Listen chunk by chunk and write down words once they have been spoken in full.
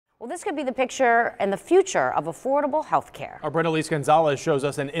Well, this could be the picture and the future of affordable health care. Our Brenda Gonzalez shows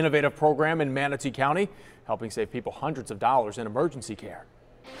us an innovative program in Manatee County, helping save people hundreds of dollars in emergency care.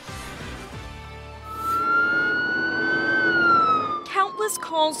 Countless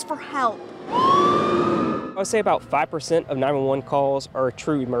calls for help. I would say about 5% of 911 calls are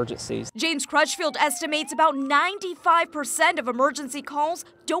true emergencies. James Crutchfield estimates about 95% of emergency calls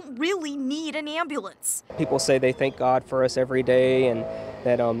don't really need an ambulance. People say they thank God for us every day and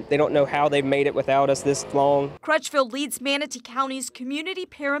that they don't know how they've made it without us this long. Crutchfield leads Manatee County's community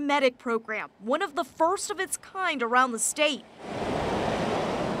paramedic program, one of the first of its kind around the state.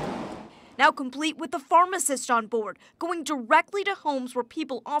 Now complete with the pharmacist on board, going directly to homes where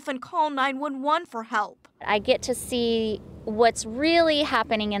people often call 911 for help. I get to see what's really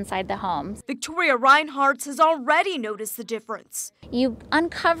happening inside the homes. Victoria Reinhardt has already noticed the difference. You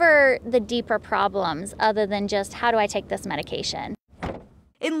uncover the deeper problems other than just how do I take this medication.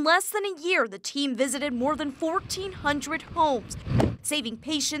 In less than a year, the team visited more than 1,400 homes, saving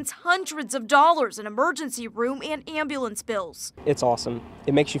patients hundreds of dollars in emergency room and ambulance bills. It's awesome.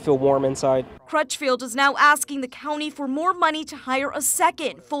 It makes you feel warm inside. Crutchfield is now asking the county for more money to hire a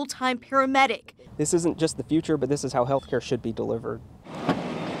second full-time paramedic. This isn't just the future, but this is how healthcare should be delivered.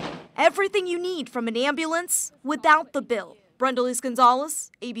 Everything you need from an ambulance without the bill. Brenda Gonzalez,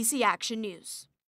 ABC Action News.